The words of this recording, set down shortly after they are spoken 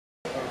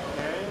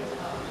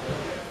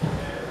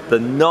the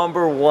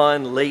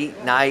 #1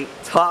 late night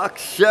talk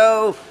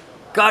show,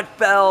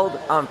 Gutfeld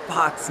on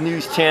Fox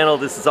News Channel.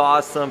 This is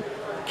awesome.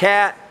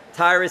 Kat,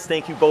 Tyrus,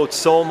 thank you both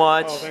so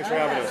much. Oh, thanks for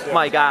having us. Yeah.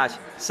 My gosh.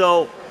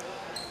 So,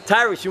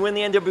 Tyrus, you win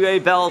the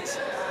NWA belt,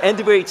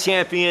 NWA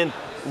champion.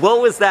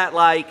 What was that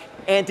like?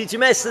 And did you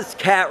message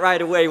Kat right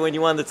away when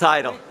you won the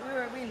title? We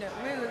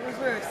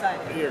were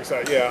excited. You're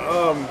excited,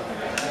 yeah.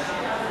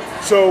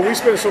 So we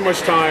spend so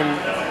much time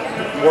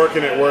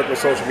working at work with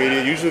social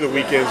media. Usually the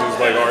weekends is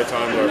like our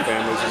time with our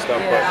families and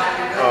stuff. But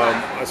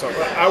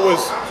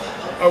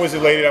I was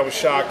elated. I was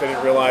shocked. I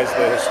didn't realize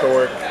the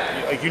historic.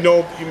 Like,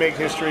 you make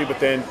history, but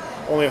then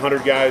only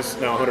 100 guys,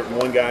 now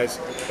 101 guys,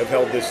 have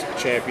held this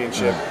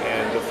championship,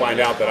 and to find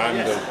out that I'm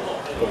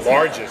the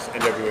largest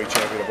NWA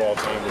champion of all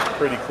time was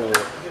pretty cool.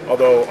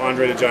 Although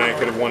Andre the Giant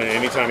could have won it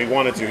any time he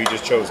wanted to, he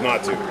just chose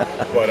not to.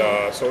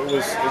 But so it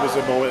was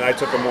a moment. I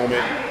took a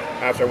moment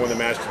after I won the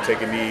match to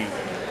take a knee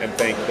and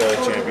thank the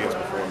champions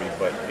before me.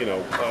 But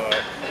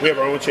we have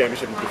our own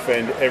championship to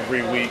defend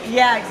every week.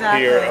 Yeah,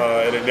 exactly. Here,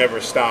 and it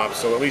never stops.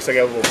 So at least I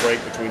got a little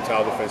break between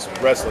title defense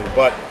and wrestling.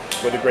 But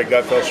with the great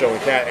Gutfeld show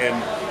and Kat, and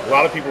a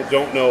lot of people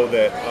don't know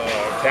that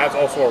Kat's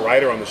also a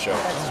writer on the show.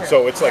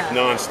 So it's like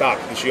non-stop.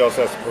 She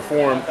also has to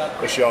perform,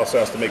 but she also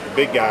has to make the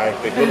big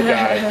little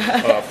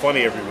guy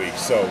funny every week.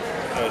 So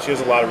she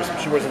has a lot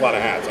of. She wears a lot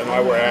of hats. I know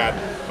I wear a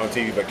hat on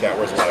TV, but Kat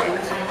wears a lot of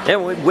hats.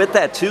 And with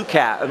that too,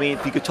 Kat, I mean,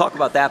 if you could talk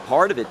about that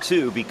part of it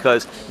too,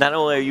 because not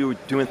only are you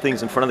doing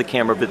things in front of the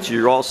camera, but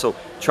you're also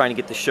trying to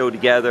get the show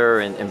together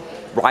and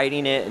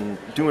writing it and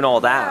doing all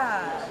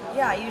that.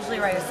 Yeah, I usually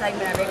write a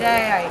segment every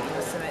day.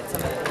 I submit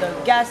some of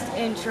the guest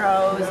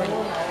intros, and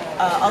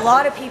a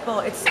lot of people,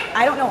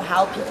 I don't know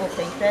how people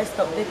think this,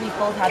 but we've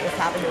both had this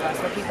happen to us,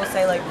 where people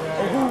say like,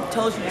 oh, who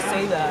told you to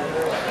say that?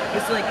 Or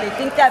it's like they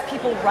think that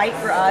people write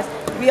for us.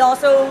 We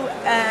also,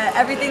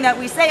 everything that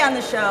we say on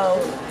the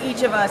show,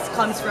 each of us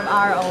comes from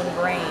our own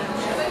brain.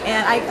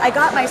 And I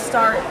got my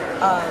start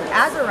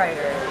as a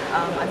writer.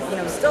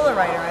 I'm still a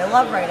writer. I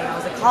love writing. I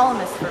was a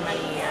columnist for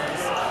many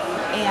years.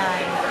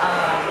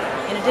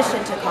 And in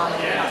addition to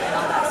comedy and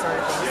all that sort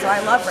of thing. So I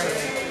love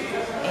writing.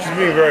 She's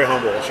being very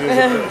humble. She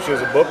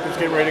has a book that's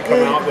getting ready to come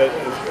out that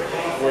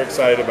we're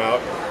excited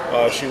about.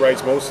 She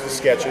writes most of the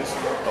sketches,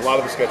 a lot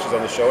of the sketches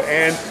on the show,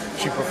 and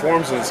she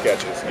performs in the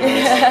sketches.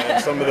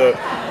 And some of the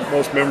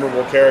most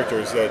memorable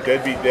characters,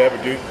 Deadbeat Deb,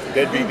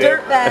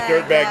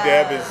 Dirtbag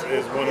Deb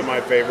is one of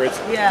my favorites.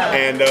 Yeah.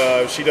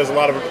 And she does a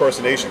lot of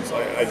impersonations.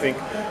 I think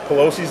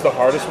Pelosi's the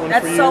hardest one for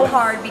you. That's so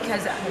hard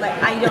because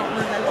like I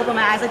don't open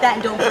my eyes like that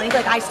and don't blink.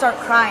 Like I start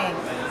crying.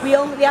 We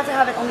have to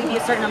have it only be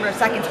a certain number of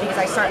seconds because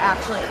I start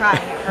actually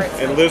crying. It hurts.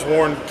 And Liz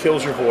Warren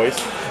kills your voice.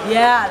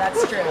 Yeah,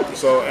 that's true.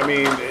 So I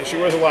mean, she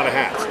wears a lot of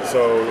hats.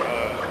 So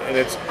and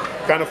it's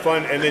kind of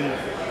fun. And then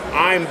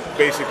I'm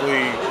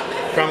basically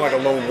kind of like a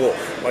lone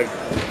wolf. Like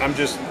I'm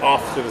just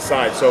off to the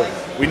side. So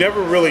we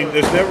never run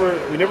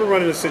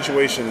into a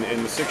situation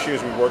in the 6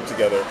 years we worked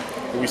together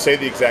where we say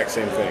the exact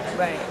same thing.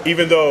 Right.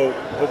 Even though,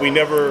 but we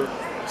never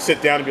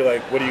sit down and be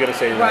like, what are you going to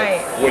say tonight?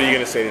 Right. What are you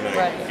going to say tonight?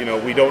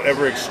 Right. We don't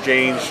ever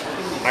exchange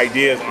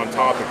ideas on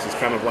topics. It's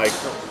kind of like,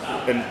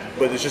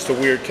 but it's just a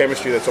weird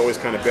chemistry that's always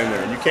kind of been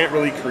there. And you can't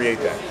really create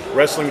that.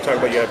 Wrestling, we talk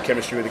about you have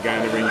chemistry with the guy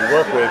in the ring you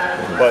work with,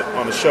 but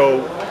on the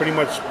show, pretty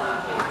much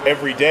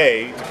every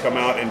day to come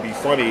out and be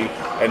funny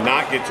and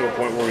not get to a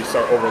point where we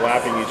start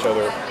overlapping each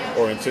other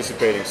or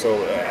anticipating. So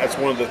that's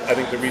one of the, I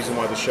think the reason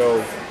why the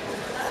show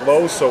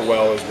flows so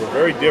well is we're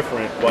very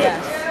different, but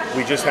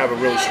we just have a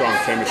really strong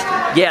chemistry.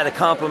 Yeah, the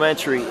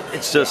complimentary,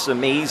 it's just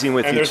amazing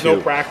with and you there's two.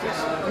 no practice.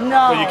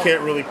 No. So you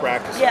can't really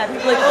practice. Yeah,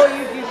 people are like, oh,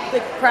 you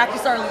like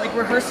practice our like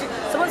rehearsal.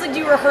 Someone's like, do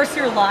you rehearse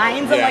your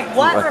lines? I'm like,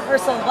 what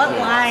rehearsal? What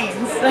lines?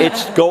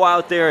 It's go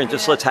out there and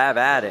just let's have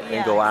at it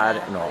and go at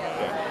it and all.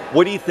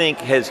 What do you think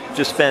has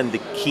just been the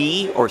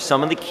key or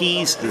some of the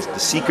keys, the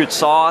secret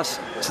sauce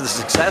to the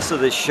success of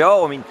this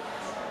show? I mean,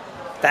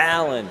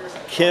 Fallon,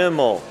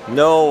 Kimmel,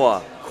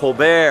 Noah,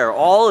 Colbert,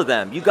 all of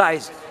them. You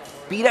guys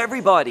beat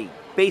everybody.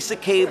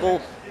 Basic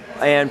cable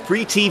and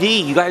free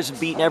TV. You guys have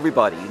beaten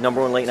everybody.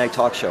 #1 late night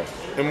talk show.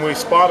 And when we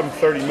spot them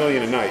 30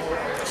 million a night.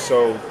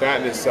 So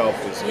that in itself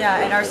is...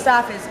 Yeah, and our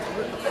staff is,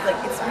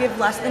 like, we have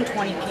less than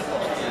 20 people.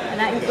 And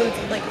that includes,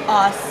 like,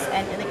 us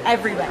and like,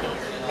 everybody.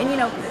 And,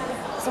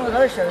 some of the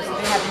other shows,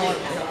 they have more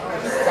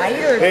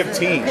writers. They have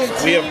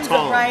teams. We have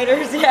Tom.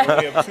 Writers, yeah.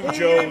 We have two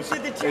Joes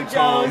and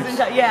Toms.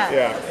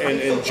 Yeah.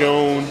 And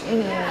Joan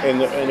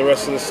and the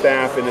rest of the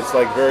staff. And it's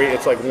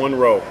like one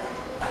row.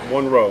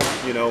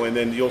 And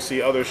then you'll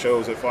see other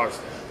shows at Fox,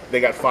 they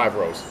got 5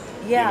 rows.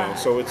 Yeah.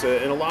 So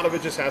and a lot of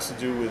it just has to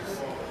do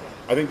with,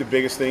 I think the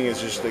biggest thing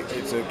is just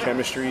it's a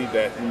chemistry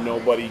that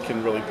nobody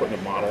can really put in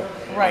a model.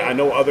 Right. I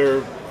know I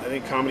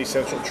think Comedy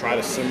Central tried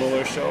a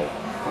similar show,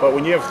 but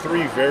when you have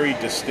 3 very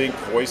distinct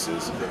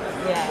voices,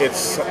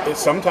 it's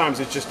sometimes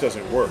it just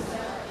doesn't work,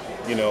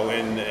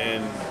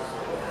 and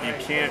you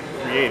can't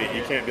create it.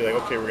 You can't be like,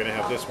 okay, we're gonna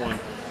have this one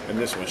and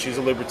this one. She's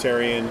a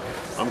libertarian.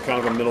 I'm kind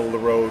of a middle of the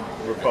road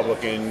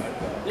Republican.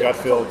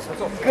 Gutfeld.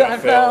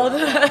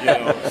 You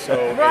know,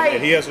 so right.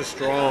 and he has a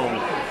strong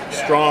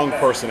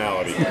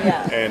personality,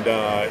 and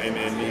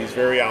he's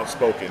very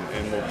outspoken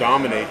and will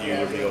dominate you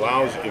if you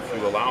allow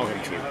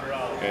him to.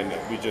 And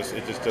it just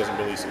doesn't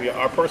really.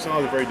 Our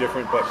personalities are very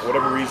different, but for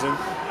whatever reason,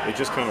 it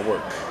just kind of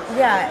worked.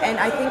 Yeah, and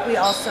I think we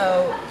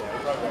also.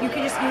 You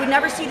would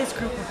never see this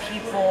group of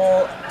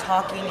people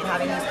talking and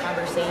having these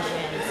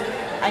conversations.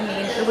 I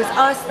mean, it was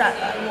us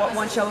that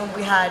one show when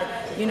we had,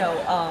 you know,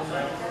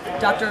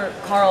 Dr.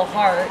 Carl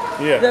Hart,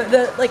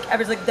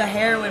 the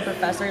heroin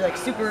professor, like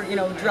super, you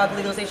know, drug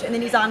legalization, and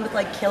then he's on with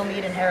like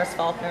Kilmeade and Harris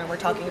Faulkner, and we're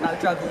talking about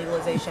drug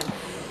legalization.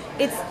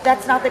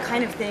 That's not the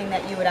kind of thing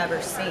that you would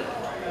ever see.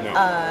 No.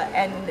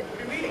 And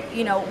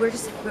you know, we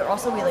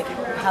like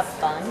have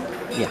fun.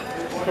 Yeah.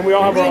 And we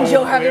all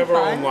have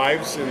our own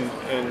lives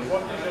and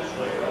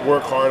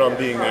work hard on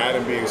being that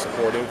and being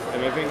supportive.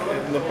 And I think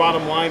the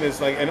bottom line is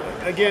like, and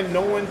again,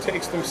 no one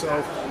takes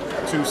themselves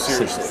too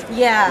seriously.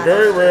 Yeah.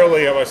 Very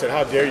rarely have I said,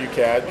 "How dare you,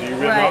 Kat? Do you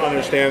really not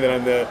understand that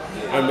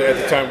I'm at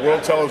the time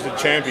world television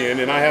champion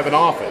and I have an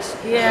office?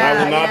 Yeah. And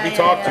I will not be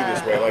talked to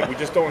this way." Like, we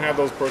just don't have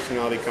those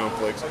personality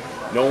conflicts.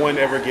 No one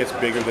ever gets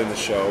bigger than the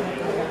show.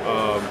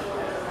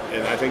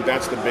 And I think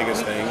that's the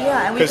biggest thing.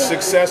 Yeah, because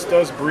success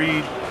does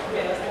breed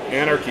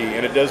anarchy,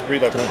 and it does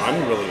breed like, well,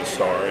 I'm really the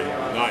star,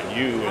 and not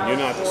you, and you're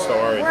not the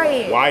star.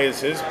 And why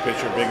is his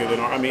picture bigger than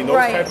ours? I mean, those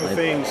type of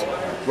things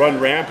run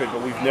rampant,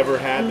 but we've never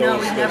had those. No,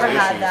 we've never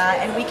had issues. that,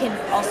 and we can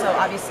also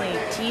obviously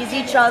tease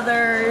each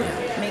other,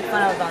 make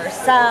fun of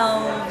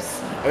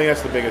ourselves. I think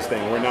that's the biggest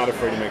thing. We're not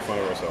afraid to make fun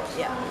of ourselves.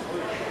 Yeah.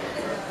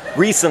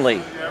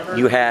 Recently,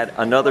 you had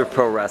another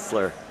pro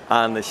wrestler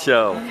on the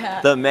show,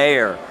 the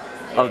mayor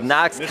of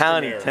Knox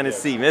County,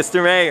 Tennessee,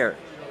 Mr. Mayor,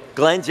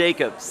 Glenn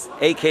Jacobs,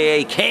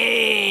 aka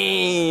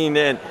Kane,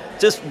 and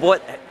just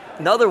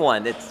another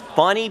one that's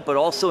funny but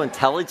also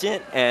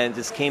intelligent and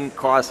just came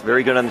across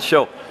very good on the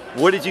show.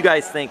 What did you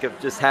guys think of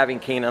just having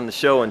Kane on the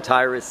show? And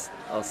Tyrus,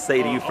 I'll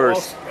say to you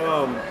first.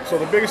 So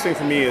the biggest thing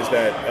for me is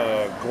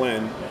that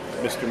Glenn,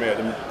 Mr.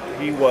 Mayor,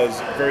 he was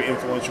very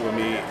influential with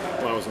me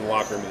when I was in the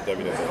locker room at the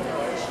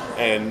WWE.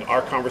 And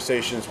our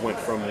conversations went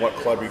from what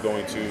club you're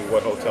going to,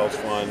 what hotel's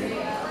fun,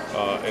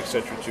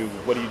 etc., to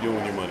what are you doing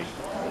with your money?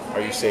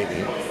 Are you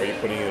saving? Are you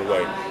putting it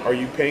away? Are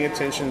you paying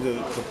attention to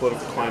the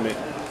political climate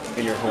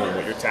in your home,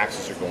 what your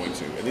taxes are going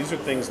to? And these are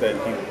things that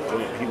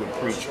he would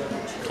preach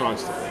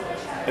constantly.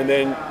 And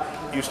then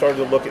you started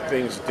to look at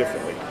things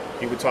differently.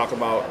 He would talk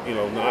about, you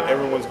know, not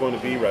everyone's going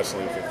to be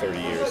wrestling for 30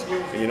 years,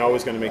 and you're not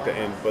always going to make the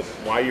end, but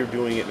why you're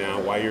doing it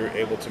now, why you're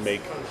able to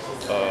make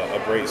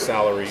a great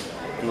salary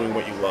doing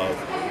what you love,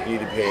 you need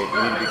to be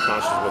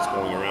conscious of what's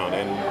going around.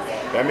 And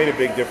that made a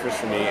big difference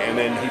for me. And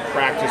then he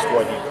practiced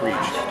what he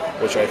preached,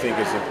 which I think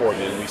is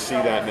important. And we see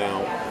that now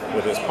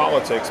with his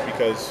politics,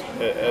 because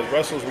as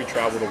wrestlers we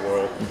travel the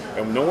world,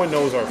 and no one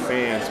knows our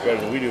fans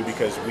better than we do,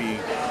 because we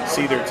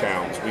see their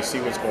towns, we see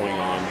what's going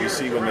on, we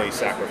see when they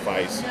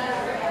sacrifice.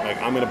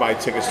 Like, I'm going to buy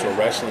tickets to a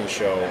wrestling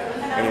show,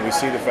 and then we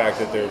see the fact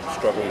that they're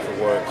struggling for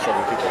work,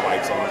 struggling to keep the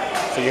lights on.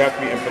 So you have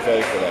to be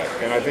empathetic for that.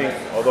 And I think,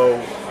 although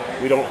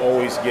we don't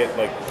always get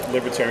like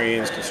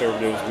libertarians,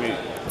 conservatives,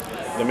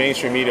 the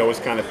mainstream media always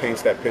kind of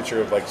paints that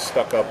picture of like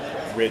stuck up,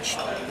 rich,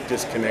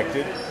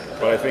 disconnected.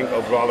 But I think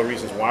of all the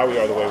reasons why we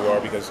are the way we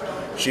are, because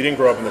she didn't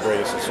grow up in the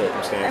greatest of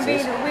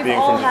circumstances. I mean, being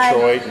from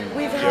Detroit.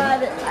 We've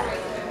had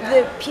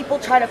the people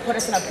try to put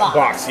us in a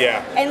box.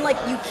 Yeah. And like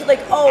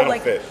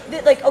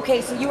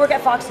okay, so you work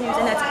at Fox News,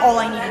 and that's all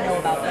I need to know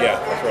about you. Yeah,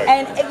 that's right.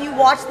 And if you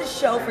watch the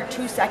show for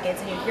 2 seconds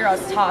and you hear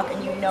us talk,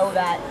 and you know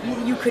that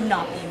you could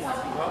not be more.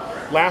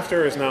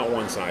 Laughter is not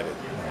one-sided.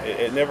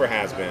 It never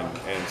has been,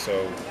 and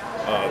so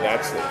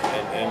that's it.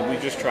 And we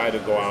just try to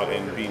go out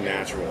and be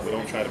natural. We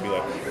don't try to be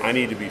like, I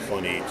need to be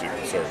funny to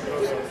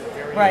conservatives.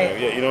 Right.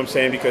 You know what I'm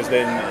saying? Because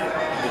then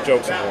the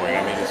jokes are boring.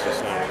 I mean, it's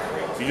just not.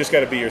 You just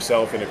got to be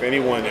yourself. And if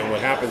anyone, and what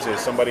happens is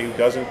somebody who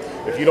doesn't,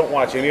 if you don't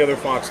watch any other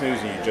Fox News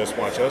and you just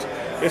watch us,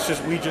 it's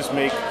just we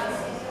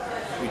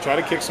try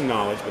to kick some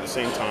knowledge, but at the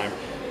same time,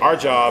 our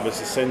job is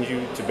to send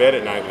you to bed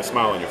at night with a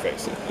smile on your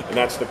face. And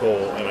that's the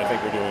goal, and I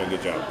think we're doing a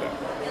good job of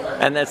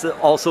that. And that's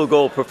also a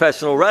goal of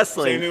professional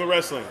wrestling. Same thing with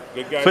wrestling.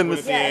 Good guys win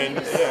at the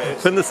end.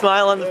 Putting the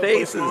smile on the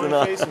faces and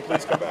all. And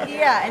please come back.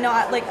 Yeah, I know.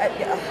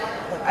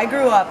 I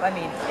grew up. I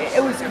mean,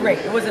 it was great.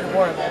 It wasn't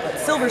horrible, but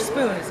silver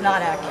spoon is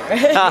not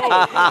accurate.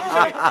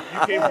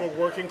 You came from a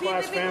working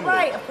class family,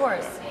 right? Of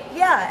course.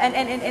 Yeah,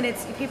 and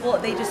it's people.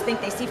 They just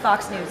think they see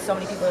Fox News. So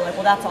many people are like,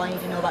 well, that's all I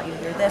need to know about you.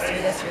 You're this.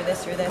 You're this. You're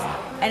this. You're this.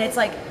 And it's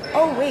like,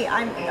 oh wait,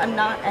 I'm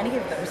not any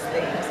of those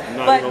things.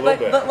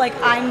 But like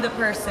I'm the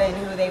person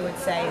who they would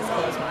say is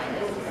closed-minded.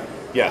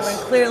 Yes. When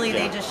clearly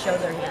they just show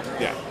their hand.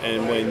 Yeah,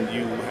 and when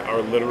you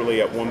are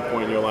literally at one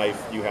point in your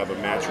life, you have a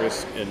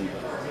mattress and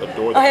a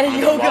door that's a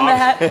yoga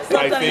mat.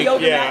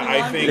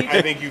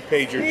 I think you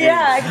paid your dues.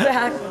 Yeah,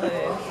 exactly.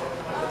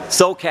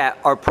 So, Kat,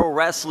 are pro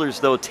wrestlers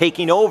though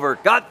taking over?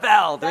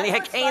 Gutfeld, and they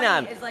had Kane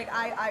on. It's like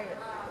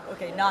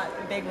okay, not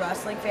a big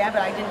wrestling fan,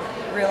 but I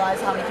didn't realize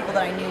how many people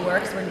that I knew were,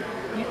 because when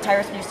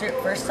Tyrus, when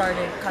you first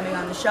started coming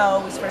on the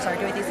show, we first started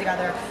doing things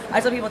together, I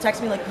saw people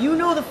text me like, you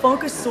know the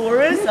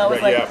Funkasaurus? I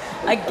was like,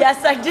 I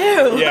guess I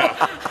do.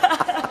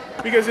 Yeah.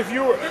 Because if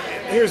you were,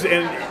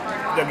 and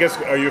I guess,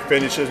 are you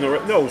finished?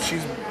 No,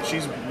 she's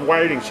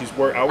writing. She's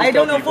work. I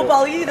don't know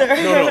football either.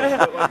 No.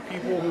 But like,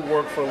 people who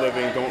work for a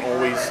living don't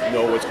always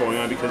know what's going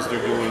on because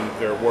they're doing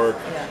their work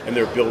and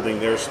they're building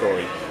their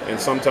story. And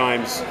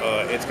sometimes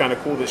it's kind of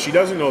cool that she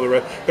doesn't know the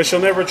rest, because she'll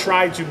never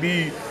try to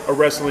be a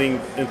wrestling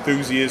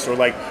enthusiast or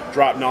like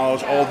drop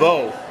knowledge.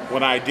 Although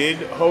when I did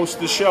host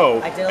the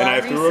show and I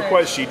threw a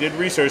question, she did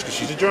research because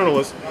she's a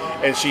journalist,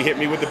 and she hit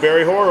me with the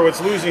Barry Horowitz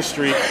losing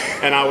streak,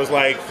 and I was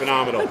like,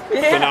 phenomenal,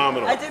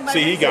 phenomenal.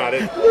 See, he got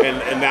it,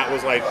 and that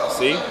was like,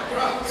 see,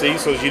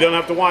 so you don't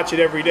have to watch it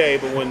every day,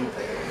 but when.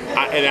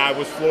 I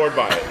was floored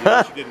by it. You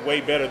know, she did way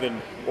better than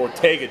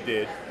Ortega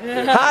did.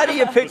 How do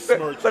you pick?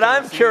 But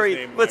I'm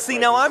curious. But see,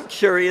 now I'm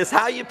curious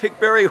how you pick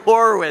Barry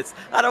Horowitz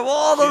out of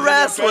all the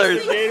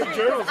wrestlers.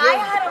 I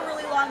had a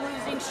really long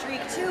losing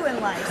streak too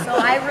in life, so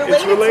I related.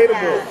 It's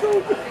relatable. To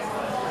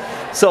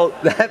that. So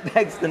that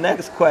begs the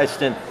next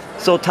question.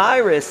 So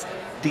Tyrus,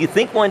 do you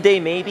think one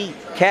day maybe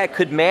Kat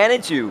could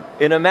manage you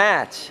in a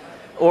match,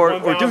 or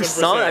do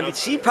something? I mean,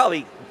 she'd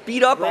probably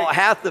beat up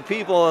half the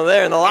people in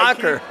there in the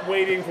locker. I keep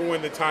waiting for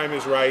when the time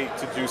is right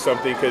to do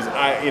something, because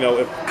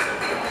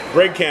if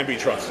Greg can't be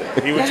trusted,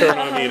 he would turn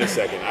on me in a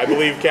second. I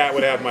believe Kat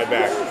would have my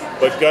back,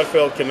 but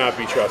Gutfeld cannot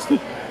be trusted.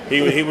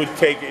 He would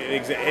take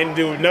it and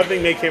do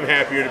nothing make him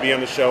happier to be on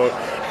the show.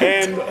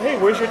 And hey,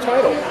 where's your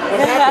title?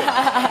 What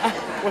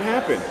happened? What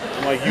happened?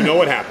 I'm like, you know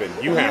what happened.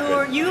 You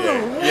happened. You.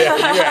 Yeah,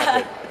 you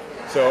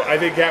happened. So I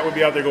think Kat would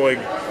be out there going,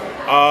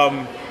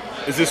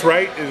 is this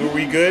right? Are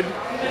we good?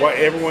 Well,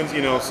 everyone's,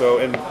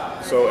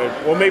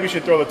 well, maybe you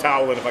should throw the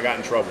towel in if I got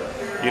in trouble.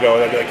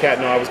 Like Kat,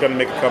 no, I was going to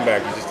make a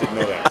comeback. You just didn't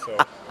know that. So,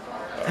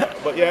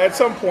 but yeah, at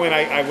some point,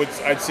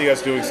 I'd see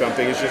us doing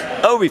something. It's just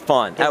that would be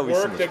fun. The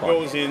work that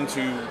goes into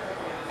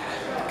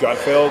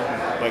Gutfeld.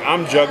 Like,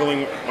 I'm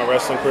juggling my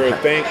wrestling career.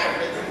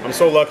 I'm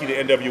so lucky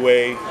to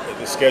NWA,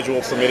 the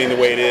schedule permitting the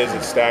way it is.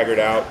 It's staggered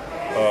out.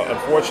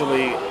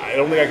 Unfortunately, I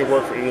don't think I could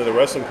work for any other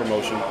wrestling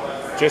promotion,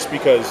 just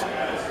because.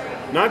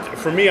 Not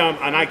for me,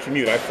 I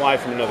commute. I fly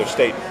from another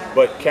state.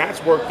 But Kat's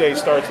work day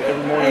starts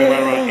every morning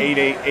right around 8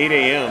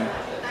 a.m.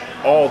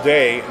 all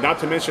day. Not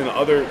to mention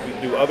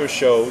do other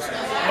shows,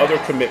 other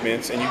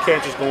commitments, and you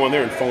can't just go on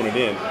there and phone it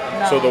in.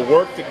 No. So the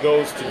work that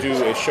goes to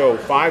do a show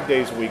 5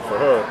 days a week for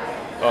her,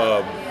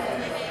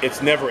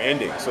 it's never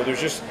ending. So there's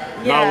just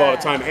not a lot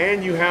of time.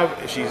 And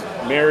she's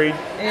married.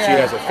 Yeah. She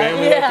has a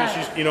family.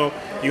 Yeah.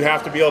 You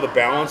have to be able to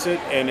balance it,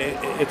 and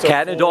it's a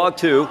cat and a dog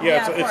too.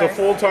 Yeah, it's a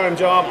full-time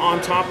job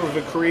on top of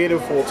a creative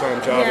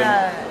full-time job,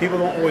 and people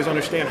don't always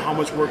understand how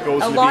much work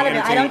goes into being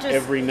entertained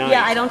every night.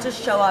 Yeah, I don't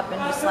just show up and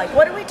just like,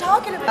 what are we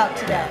talking about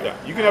today? Yeah,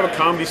 you can have a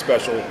comedy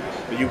special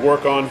that you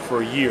work on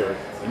for a year,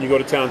 and you go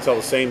to town and tell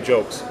the same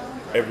jokes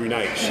every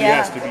night. She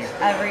has to be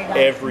every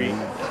night.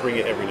 Bring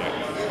it every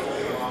night.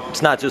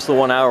 It's not just the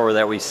 1 hour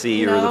that we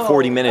see or the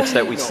 40 minutes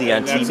that we see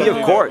on TV,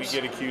 of course. We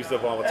get accused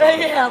of all the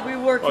time. Yeah, we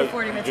work for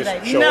 40 minutes a day.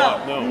 Show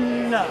up.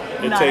 No.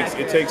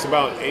 It takes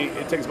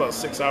about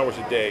 6 hours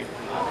a day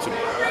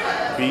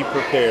to be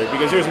prepared,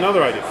 because here's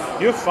another idea.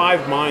 You have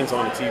 5 minds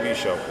on a TV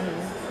show.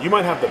 You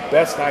might have the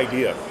best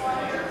idea,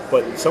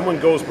 but someone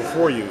goes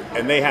before you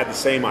and they had the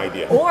same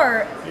idea.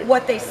 Or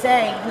what they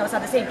say, it's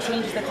not the same,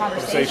 changes the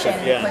conversation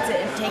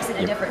and takes it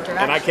in a different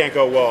direction. And I can't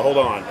go, well, hold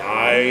on.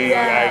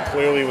 I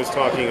clearly was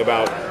talking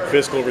about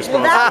fiscal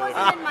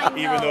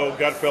responsibility, even though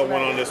Gutfeld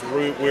went on this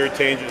weird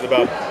tangent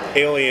about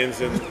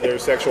aliens and their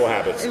sexual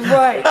habits.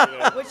 Right.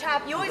 Which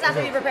you always have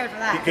to be prepared for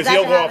that. Because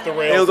he'll go off the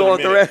rails. He'll go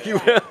off the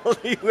rails.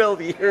 He will.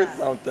 Hear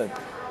something.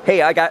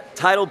 Hey, I got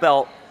title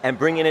belt and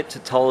bringing it to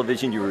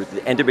television. You were the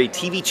NWA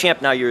TV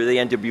champ. Now you're the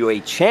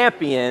NWA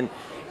champion.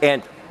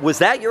 And was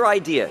that your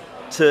idea?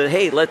 To,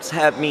 hey, let's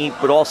have me,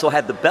 but also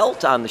have the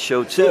belt on the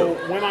show too. So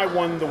when I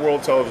won the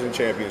World Television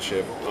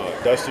Championship,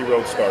 Dusty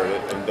Rhodes started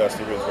it, and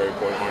Dusty was very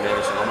important. Arn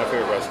Anderson, all my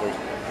favorite wrestlers,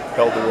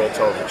 held the World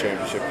Television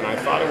Championship, and I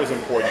thought it was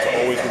important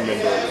to always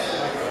remember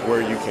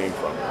where you came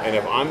from. And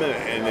if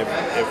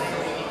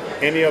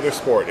any other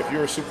sport, if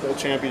you're a Super Bowl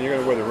champion, you're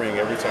going to wear the ring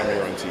every time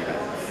you're on TV.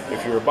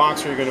 If you're a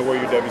boxer, you're going to wear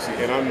your WC.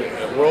 And I'm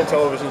a World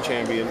Television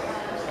Champion,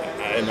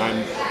 and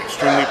I'm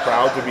extremely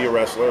proud to be a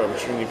wrestler. I'm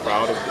extremely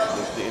proud of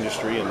the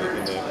industry and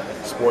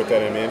the sport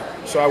that I'm in.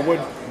 So I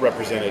would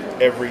represent it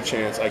every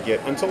chance I get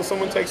until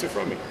someone takes it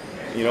from me.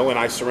 And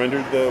I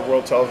surrendered the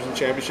World Television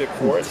Championship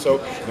for it. So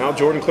now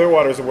Jordan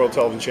Clearwater is the World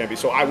Television Champion.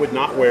 So I would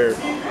not wear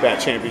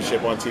that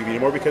championship on TV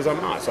anymore, because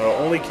I'm not. So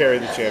I'll only carry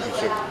the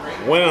championship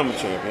when I'm a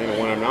champion, and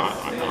when I'm not,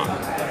 I'm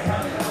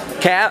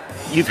not. Kat,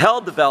 you've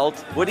held the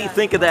belt. What do you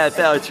think of that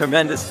belt?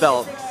 Tremendous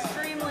belt. It's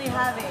extremely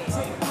heavy.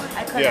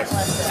 I couldn't lift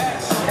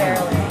it,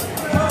 barely.